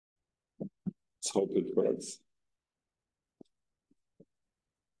hope it works.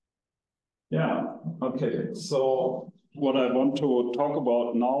 Yeah, okay. So what I want to talk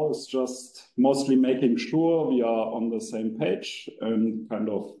about now is just mostly making sure we are on the same page and kind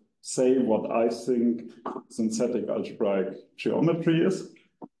of say what I think synthetic algebraic geometry is.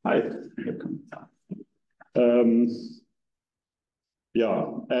 Hi. Yeah,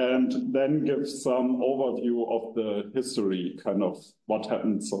 and then give some overview of the history, kind of what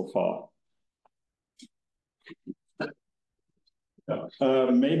happened so far.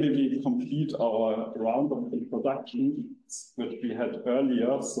 Maybe we complete our round of introductions, which we had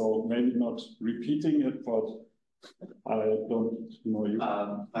earlier, so maybe not repeating it, but I don't know you.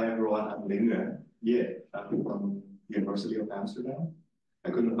 Hi everyone, I'm Ling. Yeah, I'm from University of Amsterdam.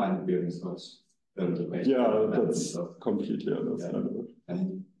 I couldn't find the building, so it's yeah, that's completely understandable. Yeah,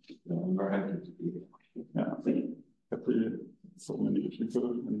 and I'm very happy to be here. Yeah, happy so many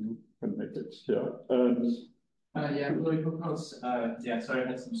people and you can make it here. And yeah, really because yeah, sorry, I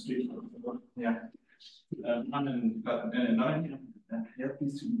had some street. Yeah, I'm in Nottingham. Yeah,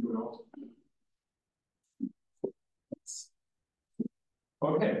 pleased to meet you all.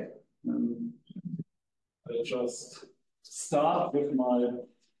 Okay, I just start with my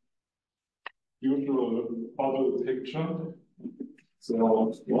usual bubble picture. So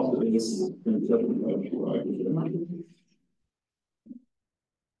what is synthetic algebraic geometry?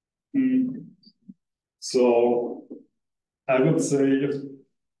 So I would say,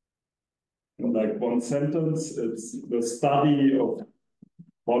 in like one sentence, it's the study of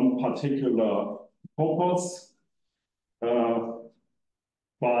one particular topos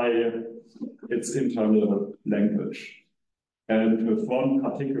by its internal language. And with one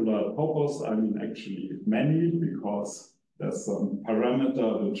particular topos, I mean actually many, because there's some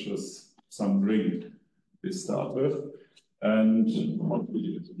parameter which is some ring we start with. And what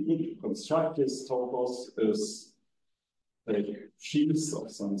we do to construct this topos is take sheaves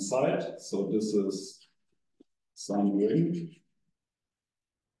of some site. So this is some ring.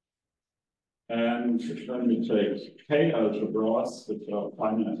 And then we take K algebras, which are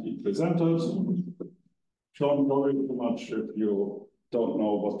finitely presented. Don't worry too much if you don't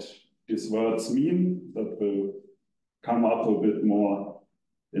know what these words mean. That will come up a bit more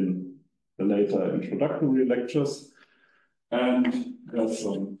in the later introductory lectures. And there's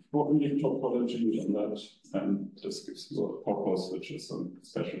some Cherubini topology in that, and this gives you a topos, which is a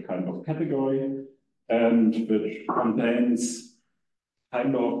special kind of category, and which contains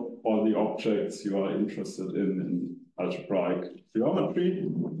kind of all the objects you are interested in algebraic geometry.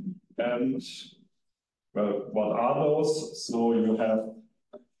 And well, what are those? So you have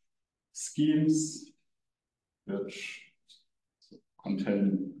schemes which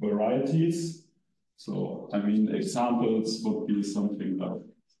contain varieties. So, I mean, examples would be something like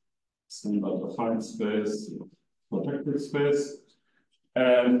standard affine space, projective space,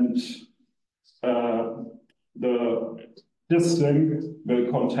 and this thing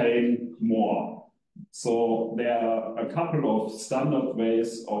will contain more. So there are a couple of standard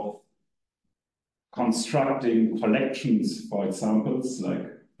ways of constructing collections, for example, like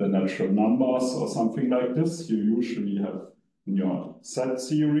the natural numbers or something like this. You usually have in your set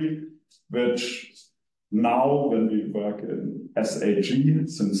theory, which now when we work in SAG,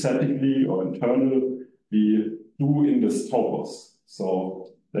 synthetically or internal, we do in this topos.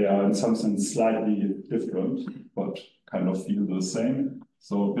 So they are in some sense slightly different, but kind of feel the same.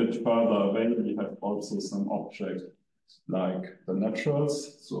 So a bit further away, we have also some object like the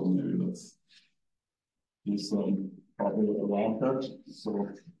naturals. So maybe let's do some bubble around that. So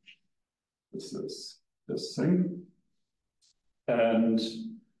this is this thing. And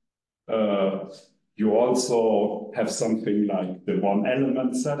you also have something like the one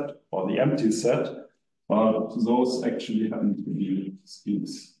element set or the empty set, but those actually happen to be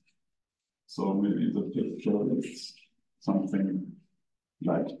schemes. So maybe the picture is something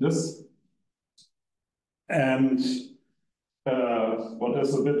like this. And what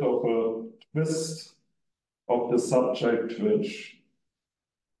is a bit of a twist of the subject, which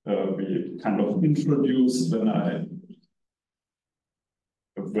we kind of introduced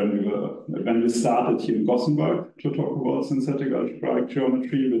when we started here in Gothenburg to talk about synthetic algebraic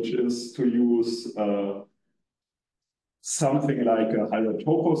geometry, which is to use something like a higher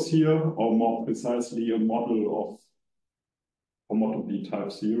topos here, or more precisely a model of homotopy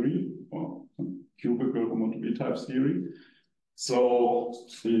type theory, or cubical homotopy type theory. So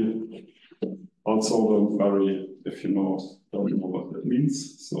we also don't worry if you don't know what that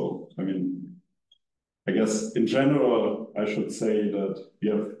means. So, I mean, I guess in general, I should say that we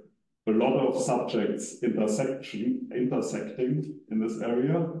have a lot of subjects intersecting in this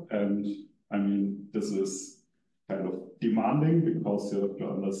area. And I mean, this is kind of demanding because you have to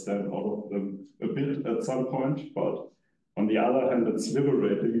understand all of them a bit at some point, but on the other hand, it's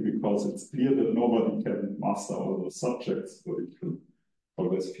liberating because it's clear that nobody can master all the subjects, so you can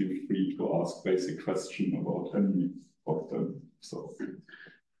always feel free to ask basic questions about any of them. So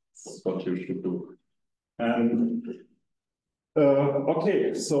that's what you should do. And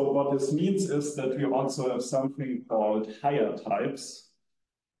okay, so what this means is that we also have something called higher types,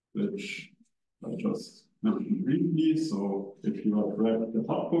 which I just mentioned briefly. So if you have read the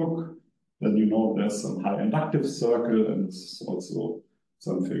hot book, then you know there's some high inductive circle, and this is also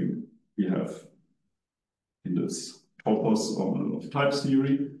something we have in this corpus or model of type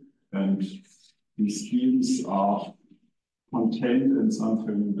theory. And these schemes are contained in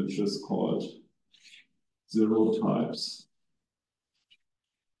something which is called zero types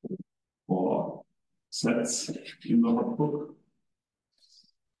or sets in the hot book.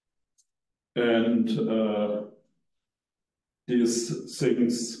 And these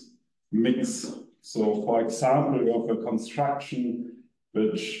things mix. So for example, you have a construction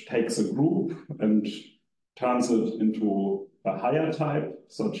which takes a group and turns it into a higher type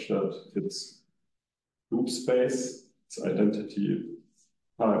such that its group space, its identity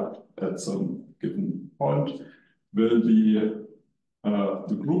type at some given point will be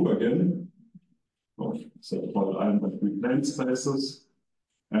the group again of so-called eigenvector plane spaces.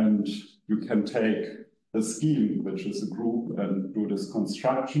 And you can take a scheme, which is a group, and do this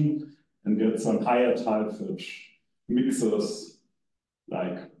construction and get some higher type which mixes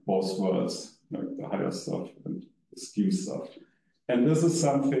like both worlds, like the higher stuff and the scheme stuff. And this is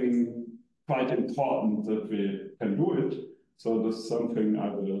something quite important that we can do it. So this is something I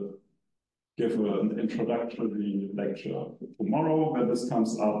will give an introductory lecture tomorrow when this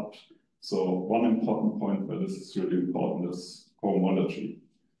comes up. So one important point where this is really important is cohomology.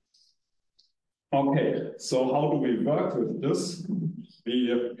 Okay, so how do we work with this?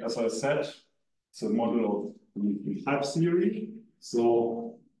 We, as I said, it's a model of type theory.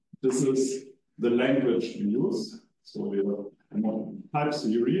 So this is the language we use. So we have a model of type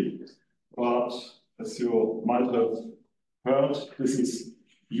theory, but as you might have heard, this is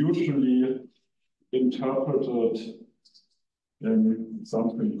usually interpreted in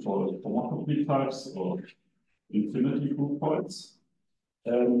something called homotopy types or infinity group points.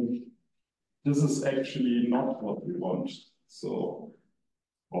 And this is actually not what we want. So,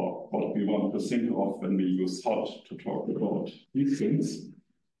 or what we want to think of when we use hot to talk about these things.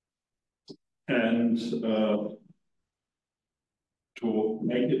 And to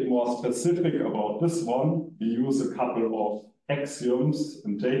make it more specific about this one, we use a couple of axioms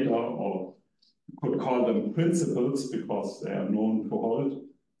and data, or you could call them principles because they are known to hold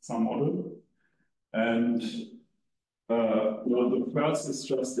some model. And well, the first is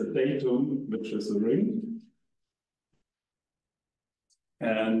just a datum, which is a ring.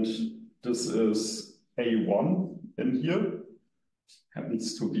 And this is A1 in here,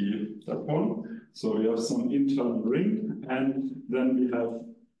 happens to be that one. So we have some internal ring, and then we have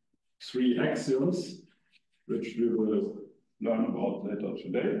three axioms, which we will learn about later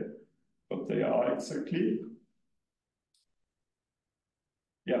today, what they are exactly.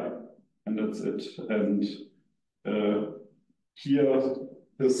 Yeah, and that's it. And here,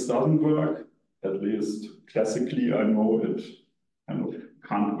 this doesn't work, at least classically, I know it kind of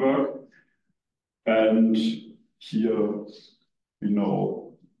can't work. And here, we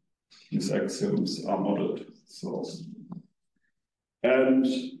know these axioms are modeled. So, and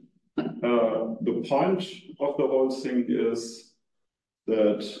the point of the whole thing is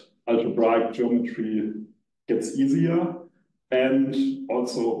that algebraic geometry gets easier, and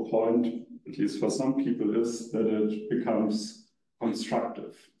also a point, at least for some people, is that it becomes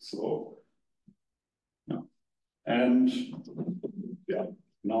constructive. So, yeah. And yeah,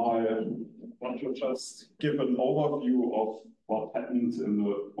 now I want to just give an overview of what happened in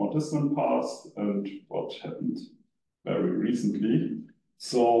the more distant past and what happened very recently.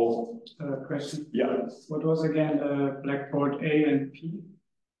 So, question. Yeah. What was again the blackboard A and P?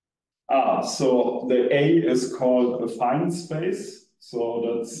 So the A is called a fine space. So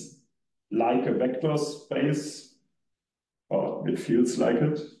that's like a vector space, or it feels like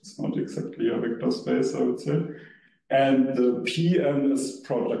it. It's not exactly a vector space, I would say. And the Pn is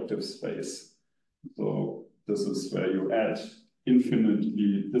projective space. So this is where you add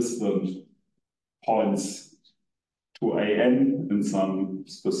infinitely distant points to An in some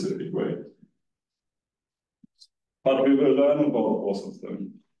specific way. But we will learn about both of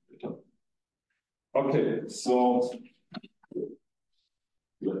them later. Okay, so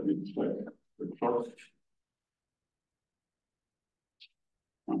let me check the clock.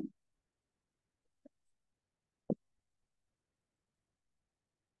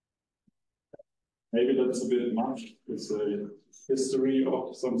 maybe that's a bit much. It's a history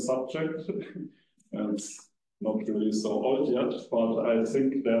of some subject. And it's not really so old yet, but I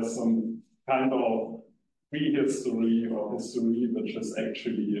think there's some kind of prehistory or history which is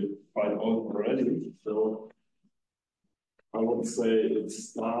actually quite old already. So I would say it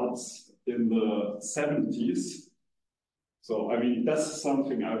starts in the 70s. So I mean, that's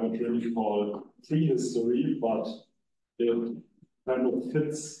something I would really call prehistory, but it kind of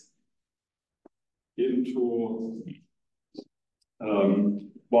fits into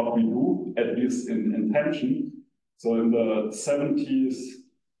what we do, at least in intention. So in the 70s,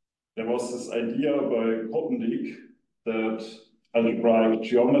 there was this idea by Grothendieck that algebraic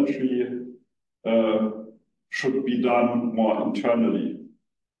geometry should be done more internally.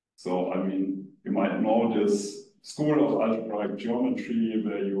 So, I mean, you might know this school of algebraic geometry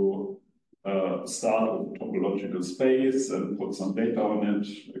where you start with topological space and put some data on it,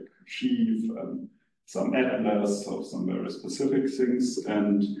 like sheaf and some atlas of some very specific things.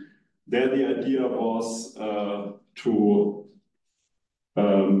 And there the idea was to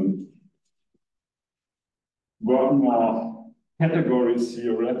work more category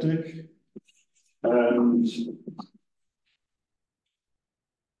theoretic, and you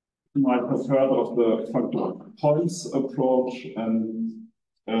might have heard of the factor points approach. And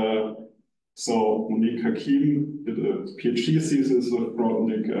so Monique Hakim did a PhD thesis with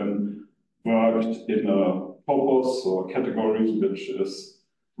Grothendieck and worked in a topos or category which is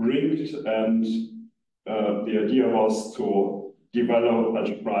ringed, and the idea was to develop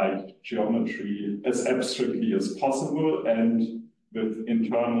algebraic geometry as abstractly as possible and with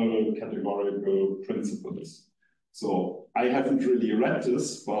internal categorical principles. So I haven't really read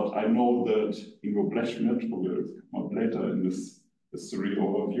this, but I know that Ingo Blechschmidt, who will come up later in this history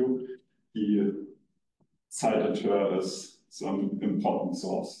overview, he cited her as some important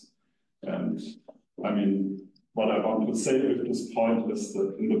source. And I mean, what I want to say with this point is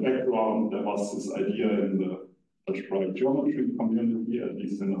that in the background, there was this idea in the algebraic geometry community, at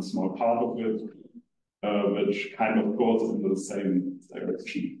least in a small part of it, which kind of goes in the same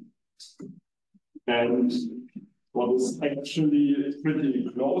direction. And what is actually pretty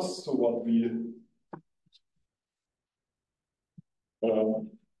close to what we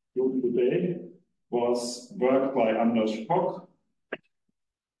do today was work by Anders Koch,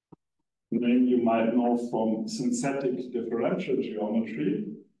 name you might know from synthetic differential geometry.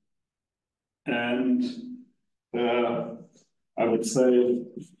 And I would say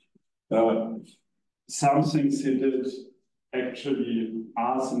some things he did actually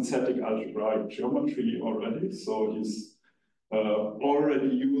are synthetic algebraic geometry already. So he's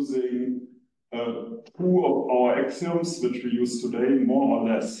already using two of our axioms, which we use today, more or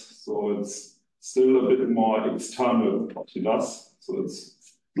less. So it's still a bit more external what he does. So it's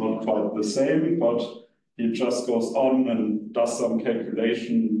not quite the same, but he just goes on and does some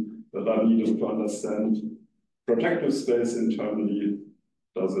calculation that are needed to understand projective space internally,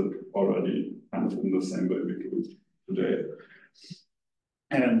 does it already kind of in the same way we do it today.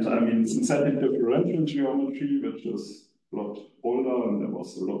 And I mean, synthetic differential geometry, which is a lot older and there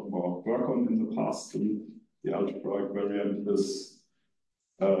was a lot more work on in the past, and the algebraic variant is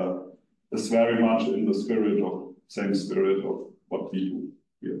very much in the same spirit of what we do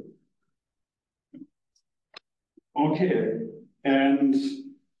here. Okay, and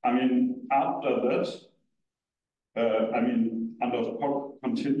I mean, after that, I mean, Anders Koch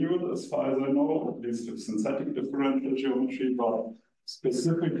continued, as far as I know, at least with synthetic differential geometry, but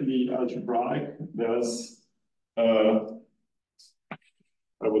specifically algebraic, there's, I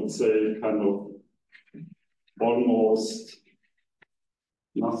would say, kind of almost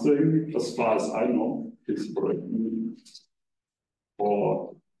nothing, as far as I know, is correct,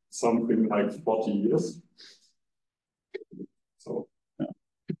 for something like 40 years. So, yeah.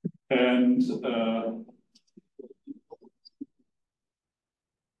 And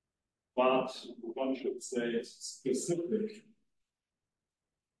but one should say specific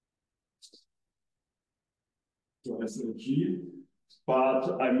to SAG.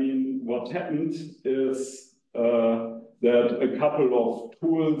 But I mean, what happened is that a couple of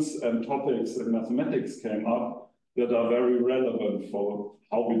tools and topics in mathematics came up that are very relevant for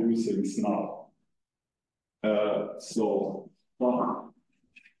how we do things now.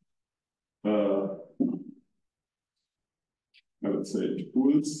 I would say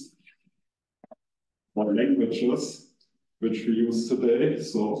tools or languages which we use today.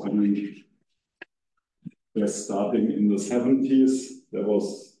 So I mean, starting in the 70s, there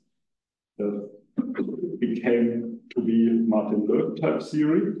was became to be Martin Löw type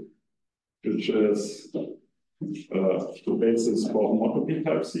theory, which is the basis for homotopy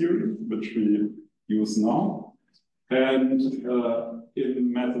type theory, which we use now. And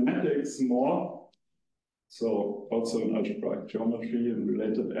in mathematics more, so also in algebraic geometry and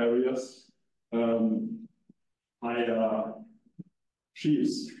related areas, higher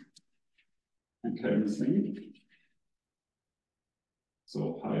sheaves became a thing.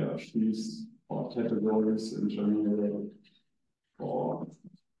 So higher sheaves or categories in general or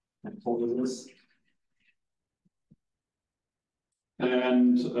hypotheses.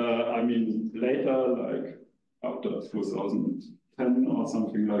 And I mean, later, like after 2010 or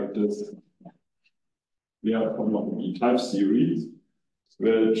something like this, we have homology type theory,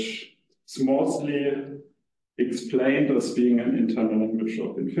 which is mostly explained as being an internal language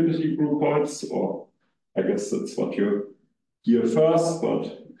of infinity groupoids, or I guess that's what you hear first, but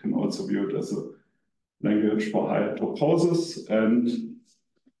you can also view it as a language for higher toposes. And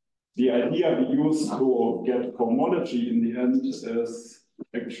the idea we use to get homology in the end is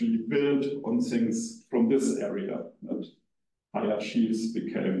actually built on things from this area. That higher sheaves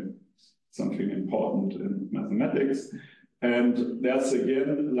became something important in mathematics. And that's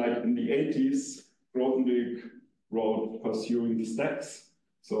again, like in the 80s, Grothendieck wrote pursuing stacks.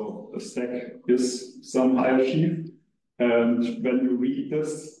 So a stack is some higher sheaf. And when you read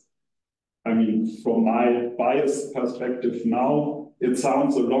this, I mean, from my biased perspective now, it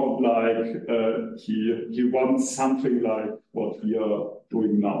sounds a lot like he wants something like what we are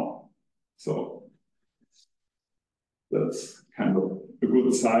doing now. So that's kind of a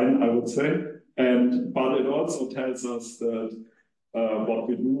good sign, I would say. But it also tells us that what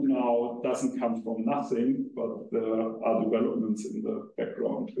we do now doesn't come from nothing, but there are developments in the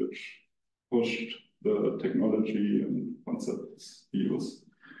background which pushed the technology and concepts we use.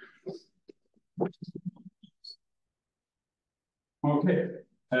 Okay,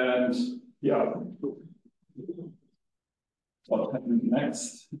 and yeah, what happened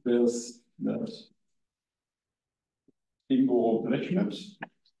next is that Ingo Blechschmidt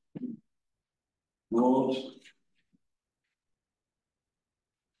wrote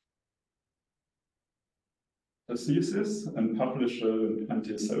a thesis and published it in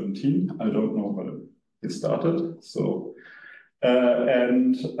 2017. I don't know when he started. So,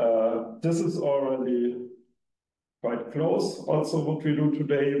 this is already quite close, also what we do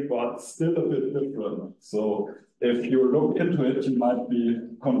today, but still a bit different. So if you look into it, you might be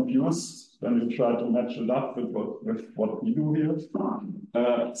confused when you try to match it up with what we do here.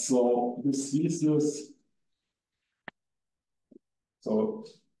 So this thesis, so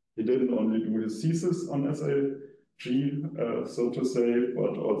he didn't only do his thesis on SAG, so to say,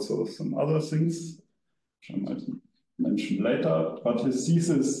 but also some other things, which I might mention later. But his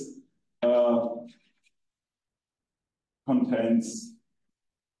thesis contains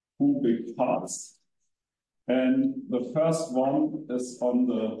two big parts. And the first one is on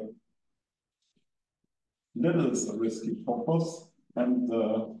the little Zariski topos, and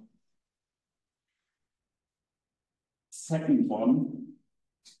the second one,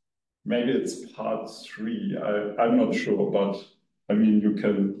 maybe it's part 3, I'm not sure, but I mean, you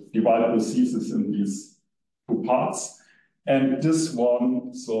can divide the thesis in these two parts. And this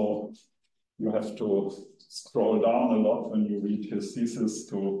one, so you have to scroll down a lot when you read his thesis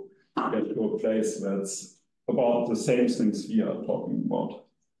to get to a place that's about the same things we are talking about.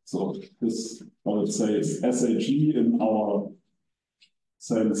 So this, I would say, is SAG in our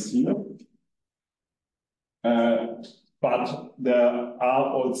sense here. But there are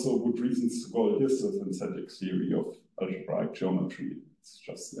also good reasons to call this a synthetic theory of algebraic geometry. It's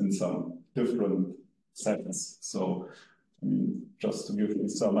just in some different settings. So, I mean, just to give you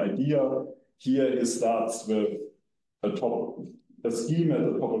some idea, here he starts with a scheme at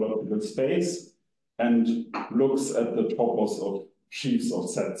the topological space and looks at the topos of sheaves of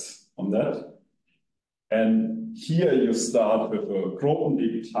sets on that. And here you start with a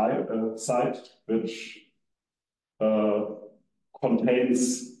Grothendieck type site, which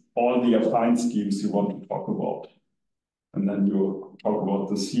contains all the affine schemes you want to talk about. And then you talk about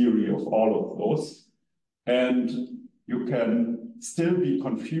the theory of all of those. And you can still be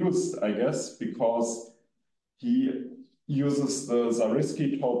confused, I guess, because he uses the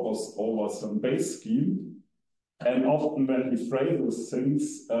Zariski topos over some base scheme. And often when he phrases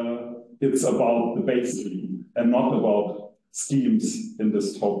things, it's about the base scheme and not about schemes in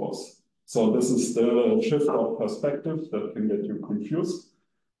this topos. So this is the shift of perspective that can get you confused.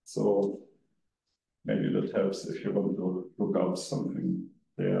 So maybe that helps if you want to look up something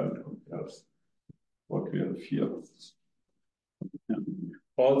there and compare what we have here. Yeah.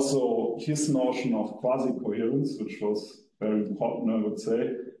 Also, his notion of quasi-coherence, which was very important, I would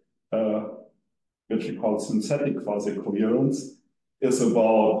say, which he calls synthetic quasi-coherence, is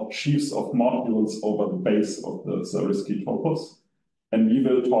about sheaves of modules over the base of the Zariski topos. And we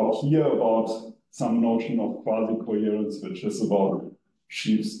will talk here about some notion of quasi-coherence, which is about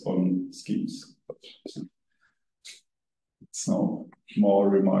sheaves on schemes. So more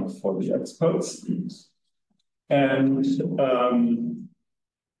remarks for the experts. And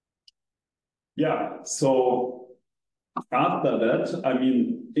yeah, so after that, I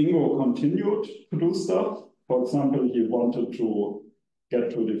mean, Ingo continued to do stuff. For example, he wanted to get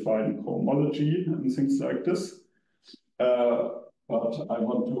to define cohomology and things like this. But I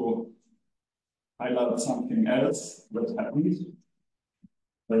want to highlight something else that happened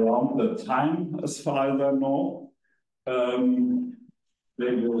around the time, as far as I know.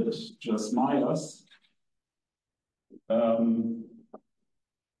 David just Myers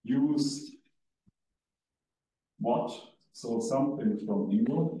used what? So something from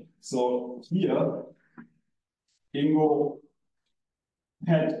Ingo. So here, Ingo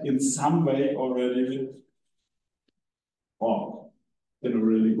had in some way already, or in a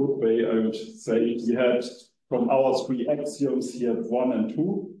really good way, I would say, he had from our three axioms, he had 1 and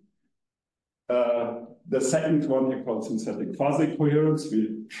 2. The second one he called synthetic quasi-coherence.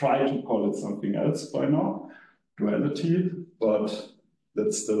 We try to call it something else by now, duality, but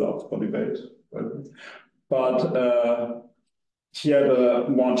that's still up for debate. But he had a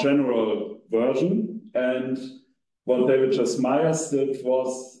more general version, and what David J. Myers did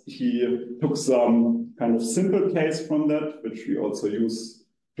was he took some kind of simple case from that, which we also use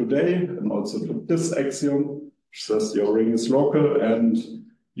today, and also took this axiom, which says your ring is local, and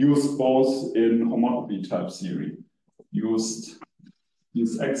used both in homotopy type theory. Used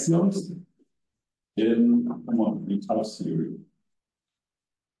these axioms in homotopy type theory.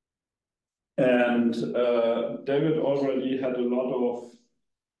 And David already had a lot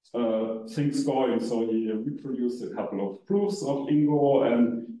of things going, so he reproduced a couple of proofs of Ingo,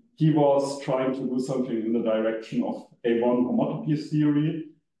 and he was trying to do something in the direction of A1 homotopy theory,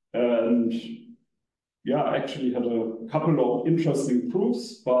 and yeah, actually had a couple of interesting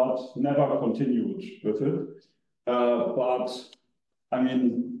proofs, but never continued with it. But I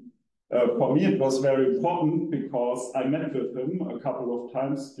mean, for me, it was very important because I met with him a couple of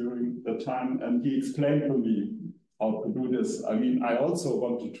times during the time, and he explained to me how to do this. I mean, I also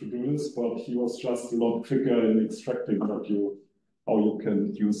wanted to do this, but he was just a lot quicker in extracting how you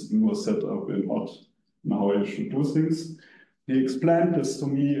can use Ingo setup and how you should do things. He explained this to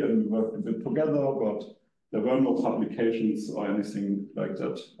me and we worked a bit together, but there were no publications or anything like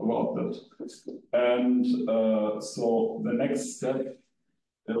that about that. And so the next step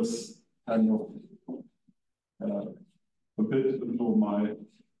is kind of a bit into my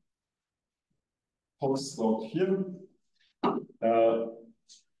postdoc here.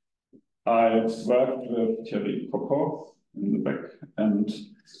 I worked with Thierry Coco in the back and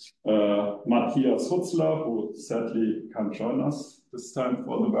Matthias Hutzler, who sadly can't join us this time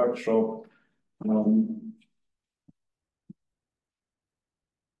for the workshop.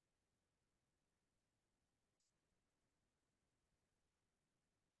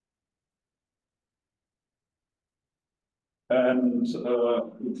 And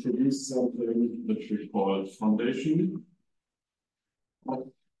introduce something which we call foundation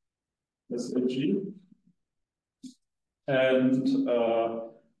of SAG. And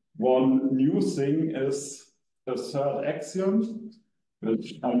one new thing is the third axiom,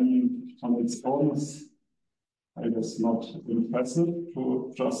 which I mean on its own is, I guess, not impressive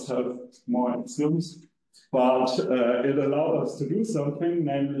to just have more axioms, but it allowed us to do something,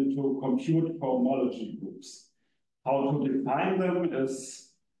 namely to compute cohomology groups. How to define them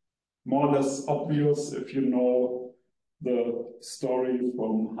is more or less obvious if you know the story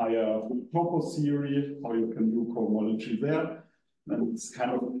from higher topo theory, how you can do cohomology there. And it's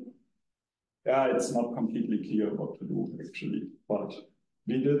kind of, yeah, it's not completely clear what to do actually, but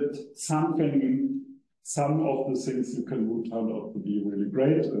we did something, some of the things you can do turned out to be really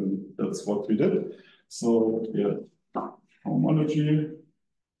great, and that's what we did. So yeah, cohomology.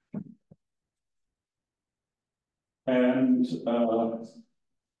 And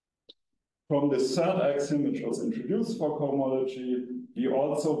from the third axiom, which was introduced for cohomology, we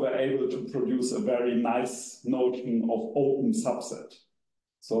also were able to produce a very nice notion of open subset.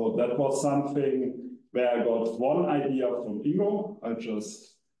 So that was something where I got one idea from Ingo. I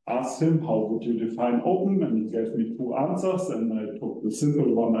just asked him, how would you define open? And he gave me two answers, and I took the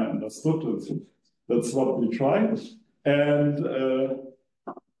simple one I understood. And that's what we tried. And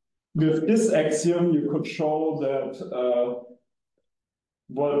with this axiom, you could show that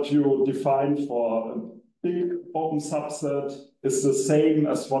what you define for a big open subset is the same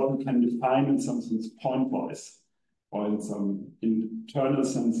as what we can define in some sense pointwise. or in some internal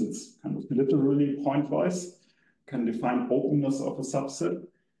sense, it's kind of literally pointwise, can define openness of a subset.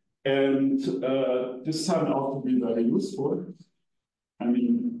 And this turned out to be very useful. I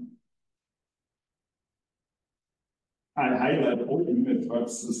mean, I highlight open, it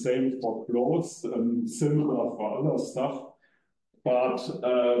works the same for closed and similar for other stuff.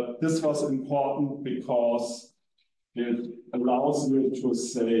 But this was important because it allows you to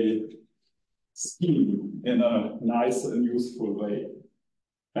say scheme in a nice and useful way.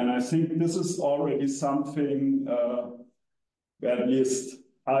 And I think this is already something where at least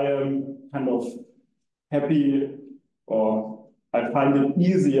I am kind of happy, or I find it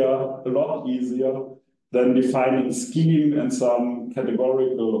easier, a lot easier than defining scheme and some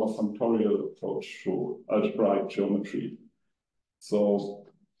categorical or functorial approach to algebraic geometry. So,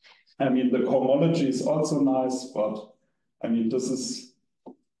 I mean, the cohomology is also nice, but I mean, this is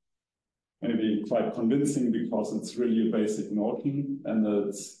maybe quite convincing because it's really a basic notion and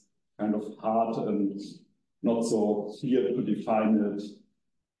it's kind of hard and not so clear to define it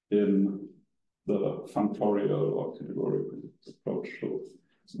in the functorial or categorical approach to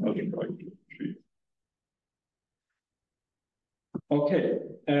algebraic geometry. Okay,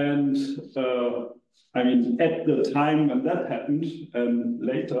 and I mean, at the time when that happened and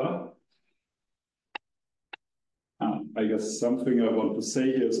later, I guess something I want to say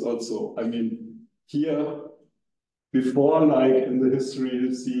here is also, I mean, here, before, like in the history,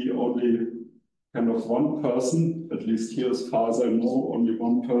 you see only kind of one person, at least here as far as I know, only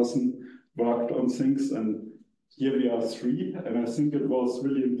one person worked on things, and here we are three, and I think it was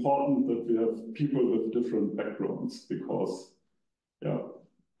really important that we have people with different backgrounds because, yeah,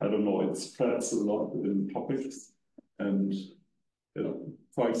 I don't know, it spreads a lot in topics, and you know,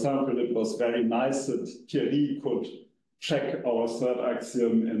 for example, it was very nice that Thierry could check our third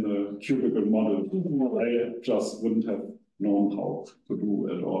axiom in a cubical model. I just wouldn't have known how to do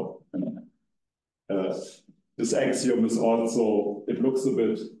at all. This axiom is also, it looks a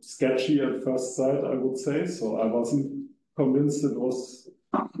bit sketchy at first sight, I would say. So I wasn't convinced it was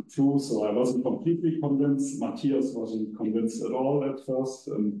true. So I wasn't completely convinced. Matthias wasn't convinced at all at first.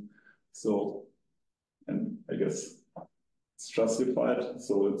 And I guess it's justified.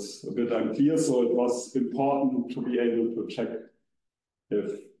 So it's a bit unclear. So it was important to be able to check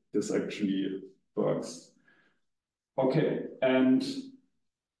if this actually works. Okay, and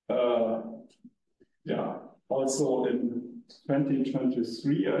yeah, also in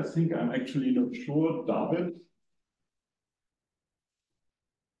 2023, I think, I'm actually not sure, David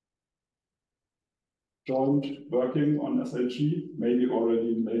joined working on SAG, maybe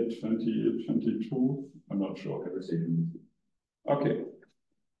already in late 2022, I'm not sure. Okay,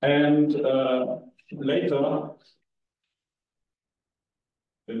 and later,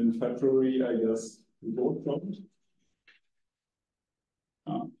 in February, I guess, we both joined.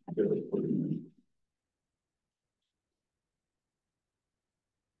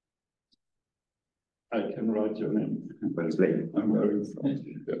 I can write your name. But it's late. I'm very sorry.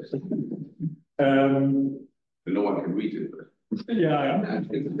 No one can read it. But... Yeah,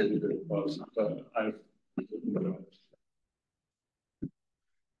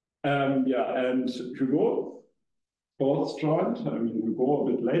 yeah, and Hugo both joined. I mean, Hugo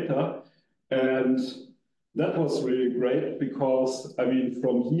a bit later, and that was really great because I mean,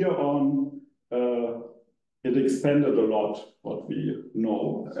 from here on, it expanded a lot what we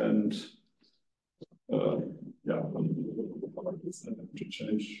know, and yeah, I have to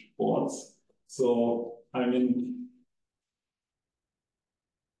change boards. So I mean,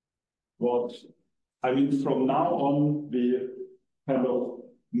 from now on, we kind of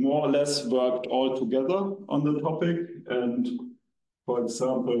more or less worked all together on the topic. And for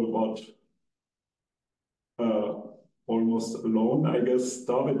example, what almost alone, I guess,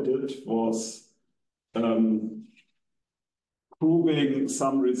 David did was proving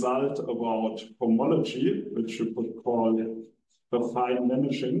some result about homology, which you could call affine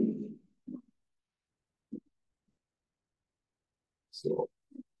vanishing. So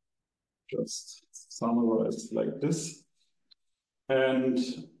just summarize like this. And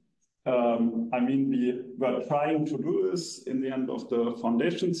I mean, we were trying to do this in the end of the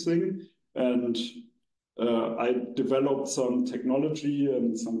foundation thing. And I developed some technology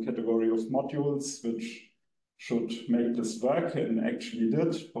and some category of modules which should make this work, and actually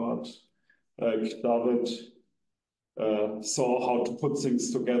did. But like David saw how to put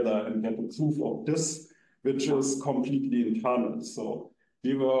things together and get a proof of this, which is completely internal. So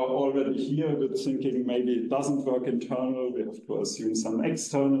we were already here with thinking maybe it doesn't work internal. We have to assume some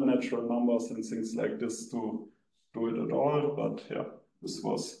external natural numbers and things like this to do it at all. But yeah, this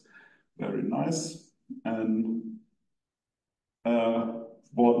was very nice. And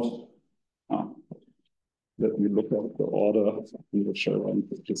what, let me look at the order in which I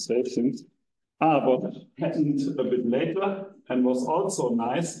wanted to say things. What happened a bit later and was also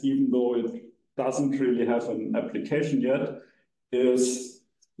nice, even though it doesn't really have an application yet, is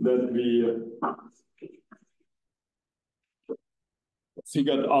that we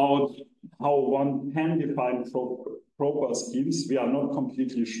figured out how one can define proper schemes. We are not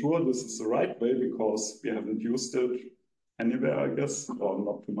completely sure this is the right way because we haven't used it anywhere, I guess, or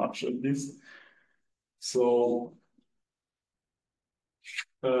not too much at least. So,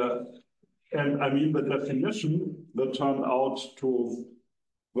 and I mean, the definition that turned out to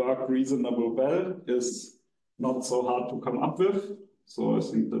work reasonably well is not so hard to come up with. So I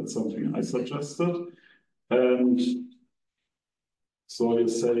think that's something I suggested. And so you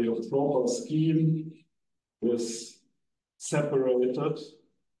say a proper scheme is separated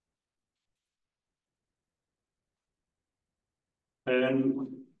and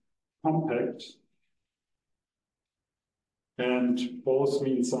compact, and both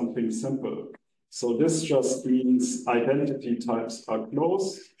mean something simple. So this just means identity types are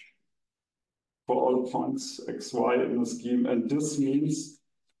closed for all points x, y in the scheme, and this means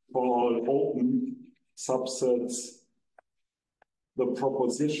for all open subsets, the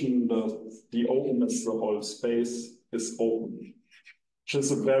proposition that the openness, the whole space is open, which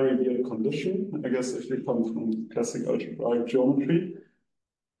is a very weird condition, I guess, if you come from classic algebraic geometry,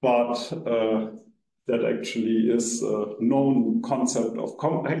 but that actually is a known concept of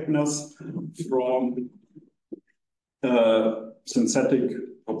compactness from synthetic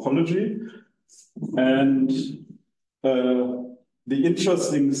topology. And the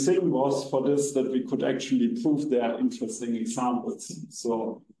interesting thing was for this that we could actually prove there are interesting examples.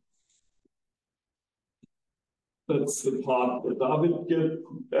 So that's the part that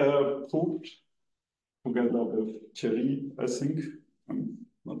David proved together with Thierry, I think. I'm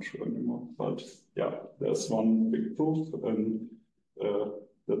not sure anymore, but yeah, there's one big proof, and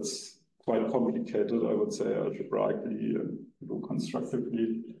that's quite complicated, I would say, algebraically and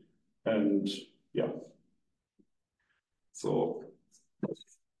constructively. And yeah, so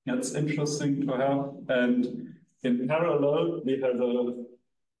that's interesting to have. And in parallel, we had a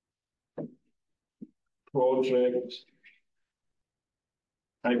project,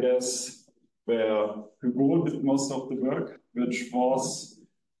 I guess, where Hugo did most of the work, which was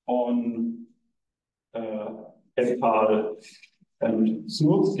on etal and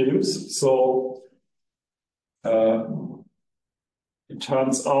smooth schemes. So it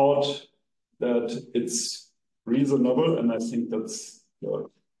turns out that it's reasonable, and I think that's the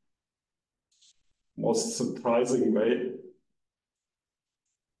most surprising way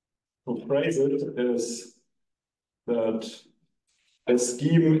to phrase it, is that a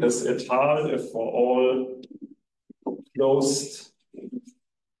scheme is etal if for all closed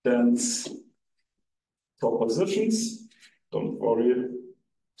dense propositions. Don't worry,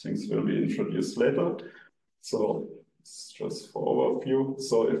 things will be introduced later. So it's just for overview.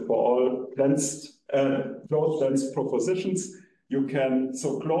 So if for all closed dense propositions, you can,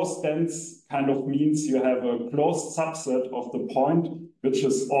 so closed dense kind of means you have a closed subset of the point, which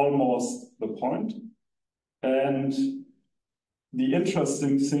is almost the point. And the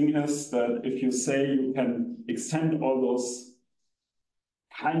interesting thing is that if you say you can extend all those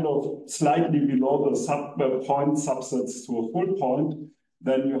kind of slightly below the point subsets to a full point,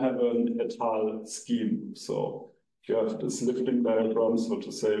 then you have an etal scheme. So you have this lifting diagram, so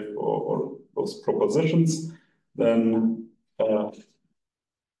to say, for those propositions, then the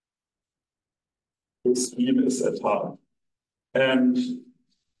scheme is etal. And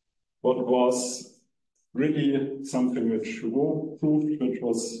what was really something which Hugo proved, which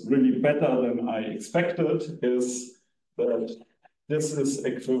was really better than I expected, is that this is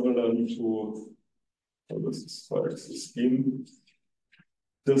equivalent to, so this is for X scheme.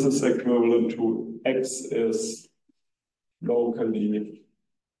 This is equivalent to X is locally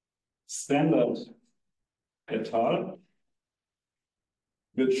standard etal,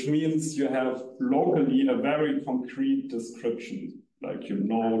 which means you have locally a very concrete description. Like, you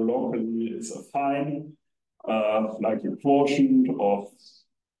know, locally it's affine, like a quotient of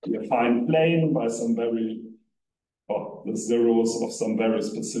the affine plane by some very, the zeros of some very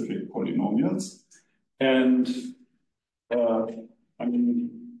specific polynomials. And I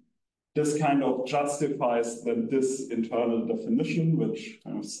mean, this kind of justifies then this internal definition, which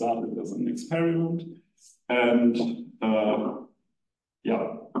kind of started as an experiment. And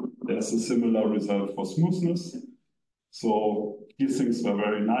yeah, there's a similar result for smoothness. So these things were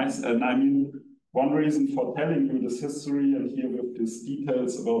very nice. And I mean, one reason for telling you this history and here with these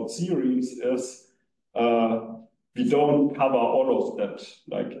details about theorems is we don't cover all of that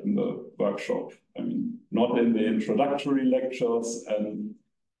like in the workshop. I mean, not in the introductory lectures, and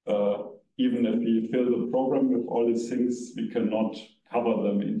even if we fill the program with all these things, we cannot cover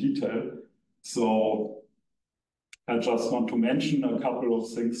them in detail. So I just want to mention a couple of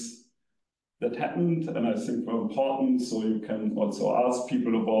things that happened and I think were important, so you can also ask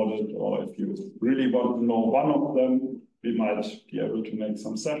people about it, or if you really want to know one of them, we might be able to make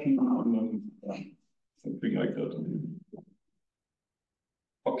some session on them, something like that.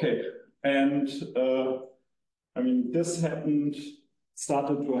 Okay, and I mean, this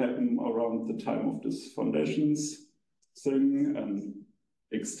started to happen around the time of this foundations thing and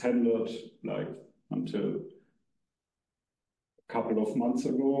extended like until a couple of months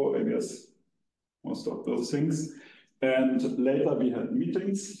ago, I guess, most of those things. And later we had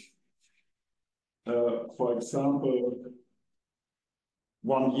meetings. For example,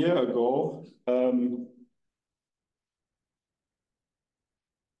 1 year ago,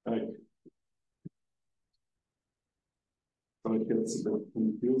 so it gets a bit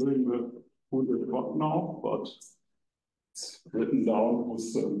confusing with who did what now, but it's written down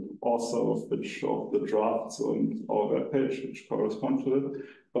who's the author of which of the drafts on our webpage, which correspond to it.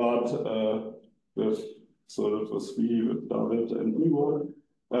 But so that was me with David and Ivo.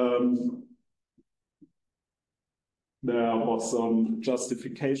 There was some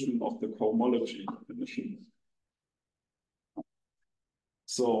justification of the cohomology definition.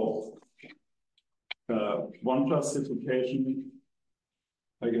 So one justification,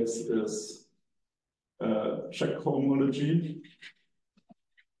 I guess, is check cohomology,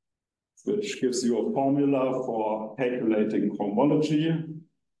 which gives you a formula for calculating cohomology,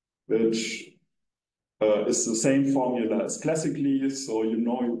 which is the same formula as classically, so you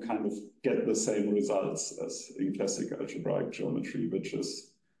know you kind of get the same results as in classic algebraic geometry, which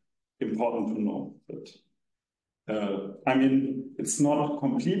is important to know. But I mean, it's not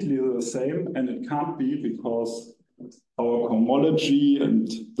completely the same, and it can't be because our cohomology and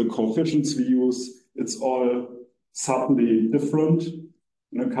the coefficients we use, it's all subtly different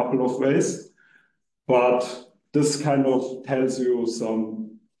in a couple of ways. But this kind of tells you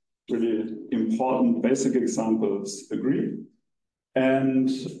some really important basic examples agree. And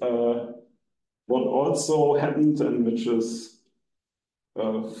what also happened, and which is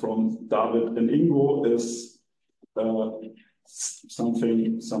from David and Ingo, is some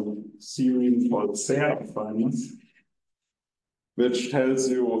theorem called Serre affinities, which tells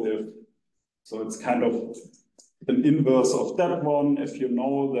you if, so it's kind of an inverse of that one. If you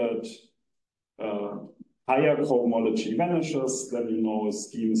know that higher cohomology vanishes, then you know a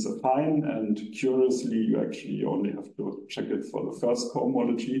scheme is affine, and curiously, you actually only have to check it for the first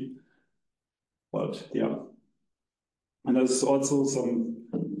cohomology. But yeah, and there's also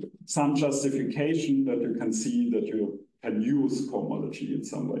some justification that you can see that you can use cohomology in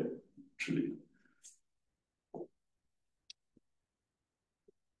some way, actually.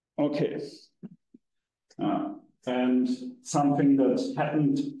 Okay. And something that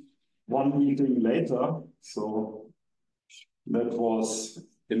happened one meeting later, so that was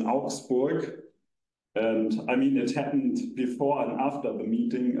in Augsburg. And I mean, it happened before and after the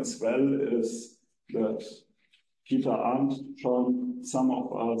meeting as well, is that Peter Arndt joined some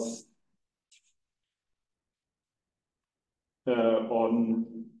of us on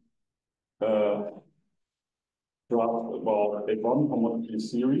draft about a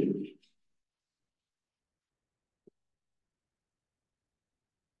non-homotopy theory.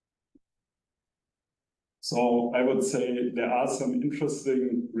 So I would say there are some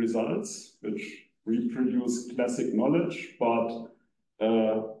interesting results which reproduce classic knowledge, but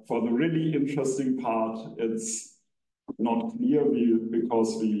for the really interesting part, it's not clear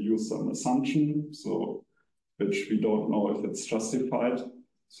because we use some assumption, so which we don't know if it's justified.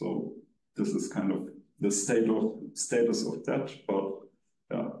 So this is kind of the status of that, but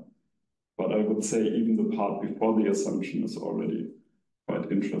yeah. But I would say even the part before the assumption is already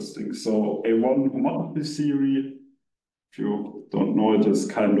quite interesting. So a one-homotopy theory, if you don't know it, is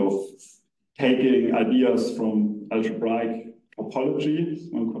kind of taking ideas from algebraic topology,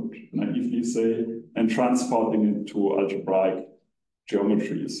 one could naively say, and transporting it to algebraic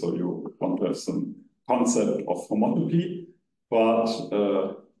geometry. So you want to have some concept of homotopy, but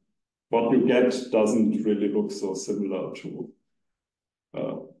what you get doesn't really look so similar to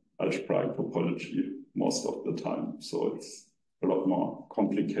algebraic topology most of the time. So it's a lot more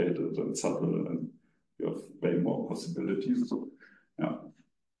complicated and subtle, and you have way more possibilities. So, yeah.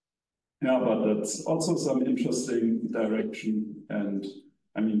 Yeah, but that's also some interesting direction. And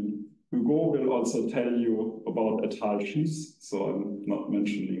I mean, Hugo will also tell you about étale sheaves, so I'm not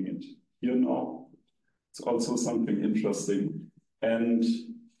mentioning it here now. It's also something interesting. And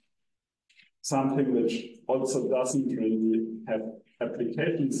something which also doesn't really have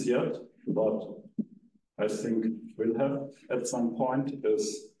applications yet, but I think will have at some point,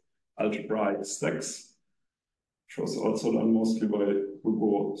 is algebraic stacks, which was also done mostly by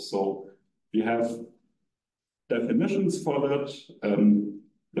Hugo. So we have definitions for that,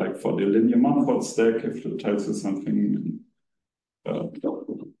 like for the linear manifold stack, if it tells you something.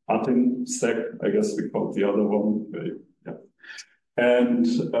 Artin stack, I guess we called the other one. Yeah. And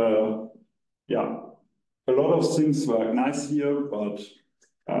yeah, a lot of things were nice here, but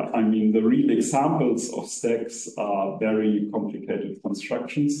I mean, the real examples of stacks are very complicated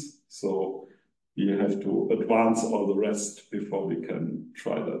constructions. So we have to advance all the rest before we can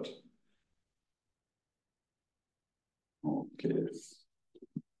try that. Okay.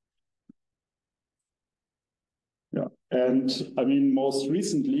 Yeah, and I mean, most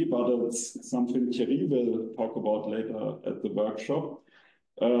recently, but it's something Thierry will talk about later at the workshop.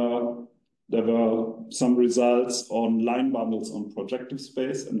 There were some results on line bundles on projective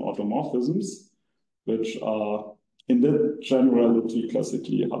space and automorphisms, which are in the generality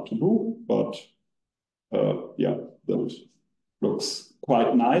classically hard to do, but yeah, that looks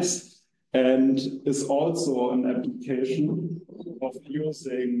quite nice and is also an application of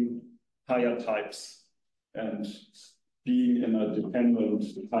using higher types and being in a dependent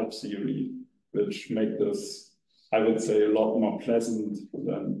type theory, which make this, I would say, a lot more pleasant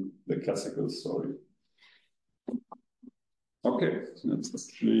than the classical story. Okay, that's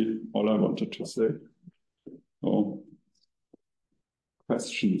actually all I wanted to say. So,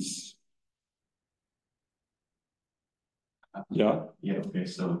 questions? Yeah. Yeah. Okay.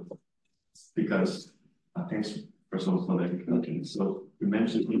 So, because thanks first of all for the introduction. So you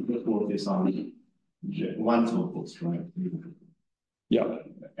mentioned you put more this on one topos, right? Yeah.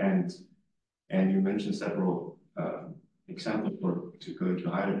 And you mentioned several examples to go into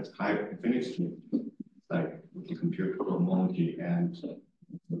higher infinity, like with the computer cohomology and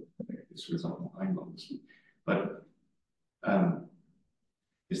this result of Einbaumbs. But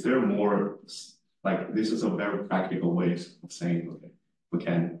is there more, like this is a very practical way of saying, okay, we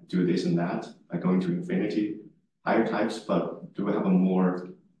can do this and that, like going to infinity, higher types, but do we have a more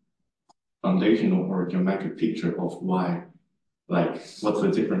foundational or geometric picture of why, like what's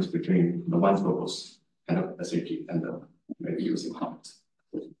the difference between the one topos kind of SAG and the maybe using Hot?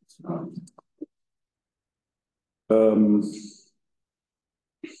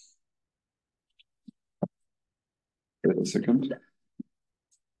 Wait a second.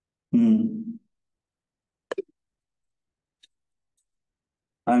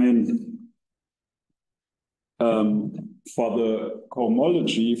 I mean, for the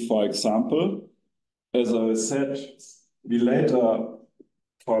cohomology, for example, as I said, we later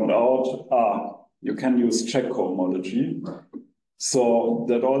found out, you can use check cohomology. So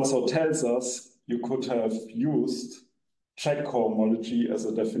that also tells us you could have used check cohomology as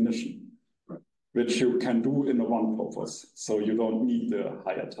a definition, which you can do in a one topos. So you don't need the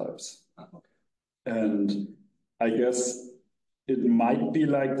higher types. And I guess it might be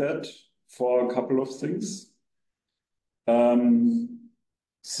like that for a couple of things.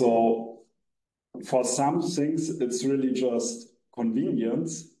 So for some things, it's really just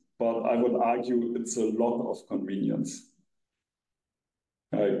convenience, but I would argue it's a lot of convenience.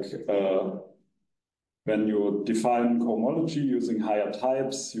 Like when you define cohomology using higher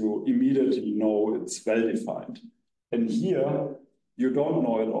types, you immediately know it's well-defined. And here, you don't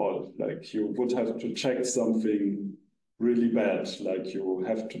know it all. Like you would have to check something really bad. Like you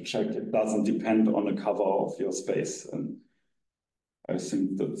have to check it doesn't depend on the cover of your space. And I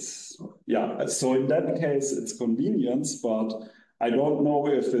think that's, yeah. So in that case, it's convenience, but I don't know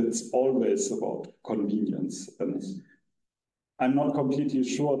if it's always about convenience. And I'm not completely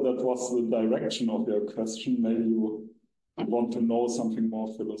sure that was the direction of your question. Maybe you want to know something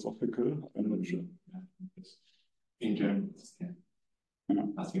more philosophical. I'm not sure. In general, yeah.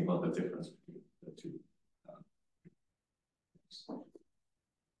 Asking about the difference between the two.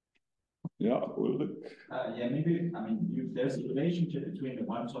 Yeah, Ulrich. Yeah, maybe, I mean, there's a relationship between the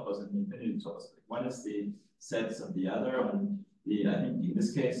one topos and the infinity topos. One is the sets of the other, and I think in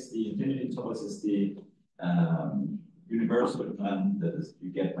this case, the infinity topos is the universal one that is,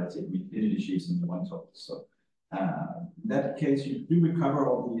 you get by taking infinity sheaves in the one topos. So in that case, you do recover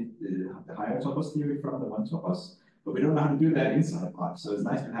all the higher topos theory from the one topos, but we don't know how to do that inside Hot. So it's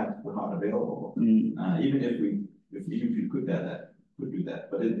nice to have the Hot available, even if we could do that.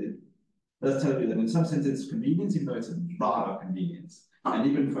 But it does tell you that in some sense it's convenience, even though it's a lot of convenience. And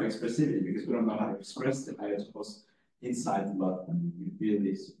even for expressivity, because we don't know how to express the higher topos inside the lot, and we feel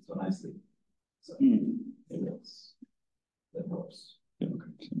this so nicely. So. that helps. Yeah,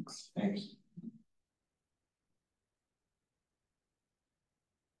 okay, thanks. Thanks.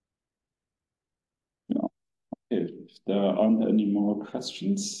 If there aren't any more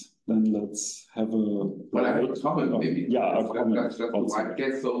questions, then let's have a. Well, I have a comment maybe. Yeah, a comment. That's just also. I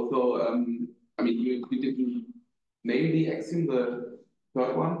guess so. I mean, you didn't name the axiom, the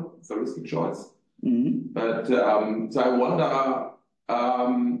third one, the risky choice. Mhm. But so I wonder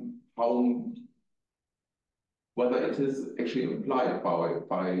how whether it is actually implied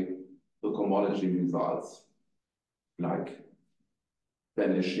by the cohomology results, like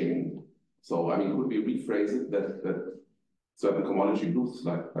vanishing. So I mean, could we rephrase it that certain cohomology groups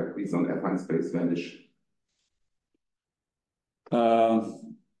like these on affine space vanish?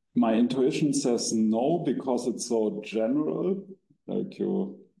 My intuition says no, because it's so general, like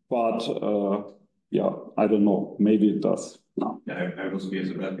you, but yeah, I don't know, maybe it does. No. Yeah, I would also be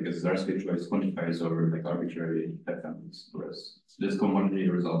as well because our risky choice quantifies over like arbitrary families, whereas this cohomology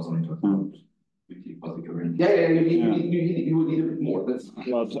results only to account with the quasi covariant. Yeah, you would need a bit more. That's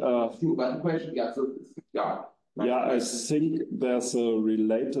But true. But the question, yeah, so yeah. yeah, I think there's a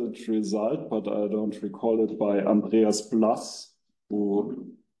related result, but I don't recall it, by Andreas Blass,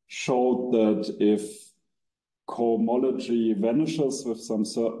 who showed that if cohomology vanishes with some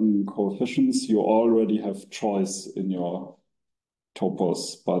certain coefficients, you already have choice in your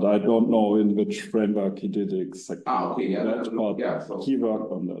topos. But I don't know in which framework he did exactly Okay, yeah, that, but yeah, so he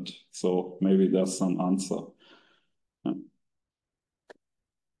worked on that. So maybe there's some answer. Yeah.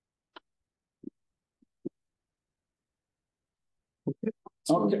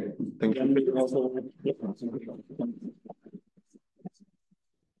 Okay. Thank you. Then we also-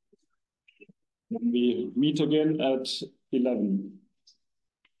 Then we meet again at 11.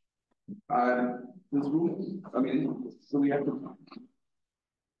 this room, I mean, so we have to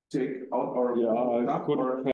take out our Yeah, I stuff could or